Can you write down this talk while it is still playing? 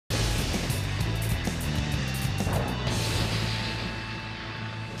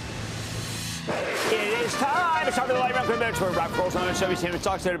It's time for the light round. Minutes for Rob Coles on CNBC. It's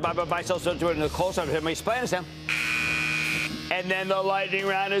talks by myself, so doing the Coles. I'm here. Explain us now. And then the lightning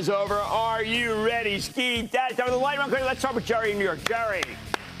round is over. Are you ready, Ski? That's time for the lightning round. Let's start with Jerry in New York. Jerry.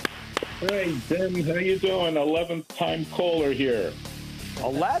 Hey, Jim. How you doing? 11th time caller here.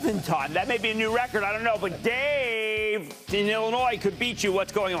 11 time. That may be a new record. I don't know. But Dave in Illinois could beat you.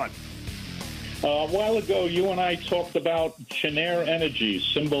 What's going on? A while ago, you and I talked about Cheniere Energy,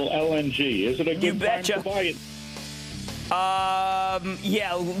 symbol LNG. Is it a good time to buy it?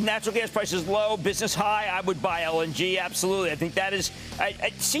 Yeah, natural gas prices low, business high. I would buy LNG, absolutely. I think that is,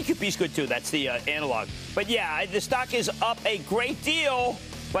 CQP is good too. That's the analog. But yeah, the stock is up a great deal.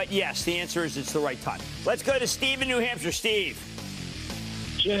 But yes, the answer is it's the right time. Let's go to Steve in New Hampshire. Steve.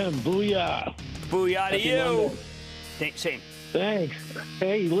 Jim, booyah. Booyah to you. Same. Thanks.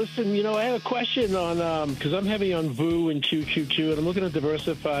 Hey, listen, I have a question on, because I'm heavy on VU and QQQ, and I'm looking to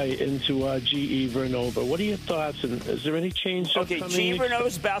diversify into GE Vernova. What are your thoughts, and is there any change? Okay, GE Vernova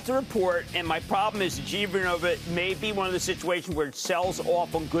is about to report, and my problem is GE Vernova may be one of the situations where it sells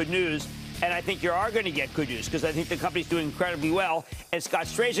off on good news, and I think you are going to get good news because I think the company's doing incredibly well, and Scott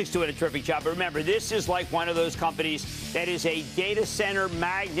Stracek's doing a terrific job. But remember, this is like one of those companies that is a data center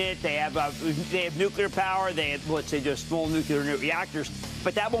magnet. They have nuclear power. They have, let's say, just small nuclear reactors,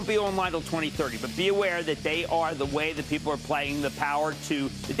 but that won't be online until 2030. But be aware that they are the way that people are playing the power to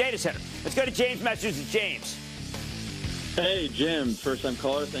the data center. Let's go to James, Massachusetts. James. Hey, Jim, first-time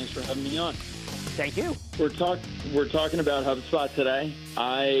caller. Thanks for having me on. Thank you. We're talking about HubSpot today.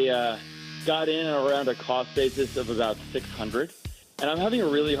 I got in around a cost basis of about $600, and I'm having a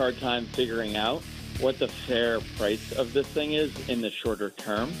really hard time figuring out what the fair price of this thing is in the shorter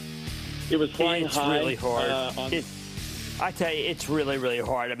term. It was flying high. It's really hard. I tell you, it's really, really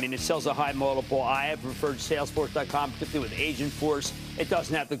hard. I mean, it sells a high multiple. I have referred to Salesforce.com, particularly with Agentforce. It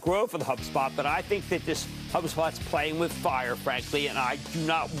doesn't have the growth of the HubSpot, but I think that this HubSpot's playing with fire, frankly, and I do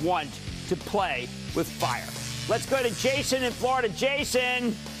not want to play with fire. Let's go to Jason in Florida.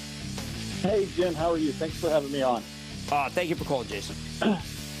 Jason. Hey, Jim, how are you? Thanks for having me on. Thank you for calling, Jason.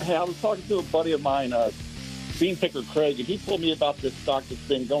 Hey, I was talking to a buddy of mine, Bean Picker Craig, and he told me about this stock that's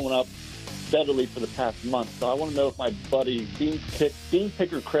been going up steadily for the past month. So I want to know if my buddy Bean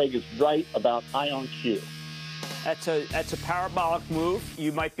Picker Craig is right about IONQ. That's a parabolic move.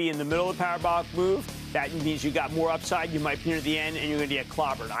 You might be in the middle of the parabolic move. That means you got more upside. You might be near the end, and you're going to get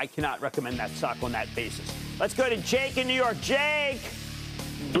clobbered. I cannot recommend that stock on that basis. Let's go to Jake in New York. Jake.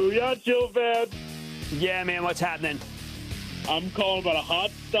 Booyah, Joe Van. Yeah, man, what's happening? I'm calling about a hot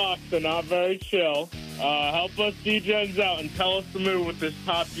stock, so not very chill. Help us D-Gens out and tell us the move with this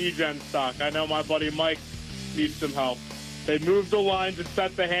top D-Gen stock. I know my buddy Mike needs some help. They move the lines and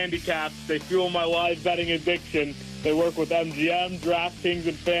set the handicaps. They fuel my live betting addiction. They work with MGM, DraftKings,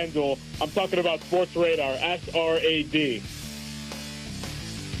 and FanDuel. I'm talking about Sportradar, SRAD.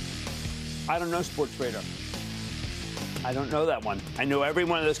 I don't know Sportradar. I don't know that one. I know every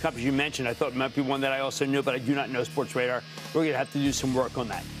one of those companies you mentioned. I thought it might be one that I also knew, but I do not know Sportradar. We're going to have to do some work on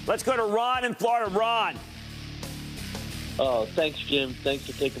that. Let's go to Ron in Florida. Ron. Oh, thanks, Jim. Thanks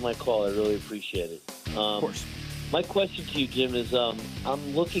for taking my call. I really appreciate it. Of course. My question to you, Jim, is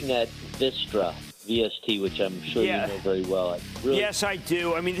I'm looking at Vistra, VST, which I'm sure you know very well. Yes, I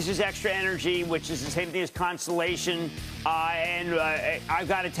do. I mean, this is Extra Energy, which is the same thing as Constellation. And I've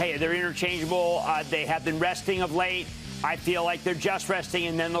got to tell you, they're interchangeable. They have been resting of late. I feel like they're just resting,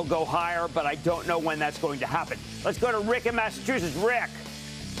 and then they'll go higher, but I don't know when that's going to happen. Let's go to Rick in Massachusetts. Rick.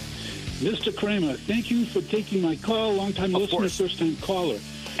 Mr. Cramer, thank you for taking my call. Long-time listener, first-time caller.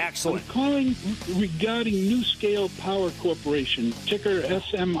 Excellent. I'm calling regarding Nuscale Power Corporation, ticker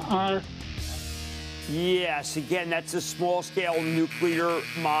SMR. Yes, again, that's a small-scale nuclear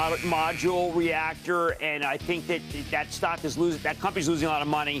module reactor, and I think that stock is losing. That company's losing a lot of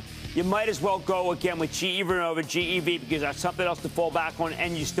money. You might as well go again with GE Vernova, GEV, because that's something else to fall back on,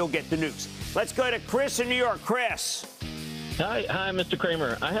 and you still get the nukes. Let's go to Chris in New York. Chris. Hi, Mr.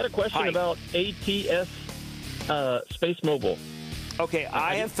 Kramer. I had a question about AST SpaceMobile. Okay,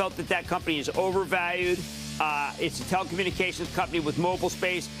 I have felt that company is overvalued. It's a telecommunications company with mobile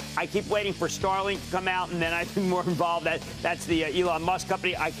space. I keep waiting for Starlink to come out, and then I've been more involved. That's the Elon Musk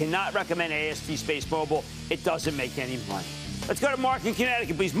company. I cannot recommend AST SpaceMobile. It doesn't make any money. Let's go to Mark in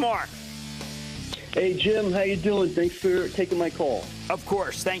Connecticut, please. Mark. Hey, Jim. How you doing? Thanks for taking my call. Of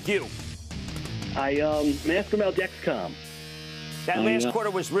course. Thank you. I asked about Dexcom. That last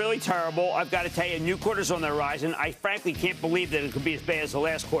quarter was really terrible. I've got to tell you, new quarter's on the horizon. I frankly can't believe that it could be as bad as the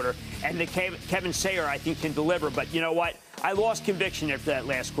last quarter. And the Kevin Sayer, I think, can deliver. But you know what? I lost conviction after that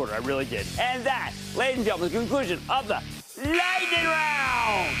last quarter. I really did. And that, ladies and gentlemen, the conclusion of the Lightning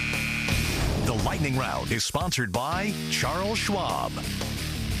Round. The Lightning Round is sponsored by Charles Schwab.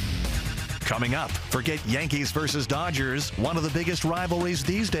 Coming up, forget Yankees versus Dodgers. One of the biggest rivalries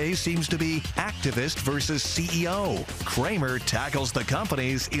these days seems to be activist versus CEO. Cramer tackles the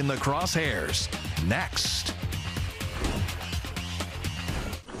companies in the crosshairs. Next.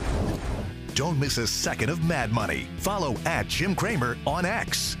 Don't miss a second of Mad Money. Follow @Jim Cramer on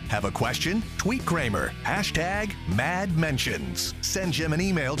X. Have a question? Tweet Cramer. #MadMentions. Send Jim an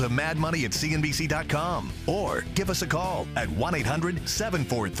email to madmoney@cnbc.com or give us a call at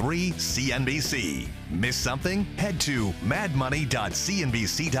 1-800-743-CNBC. Miss something? Head to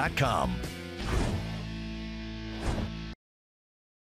madmoney.cnbc.com.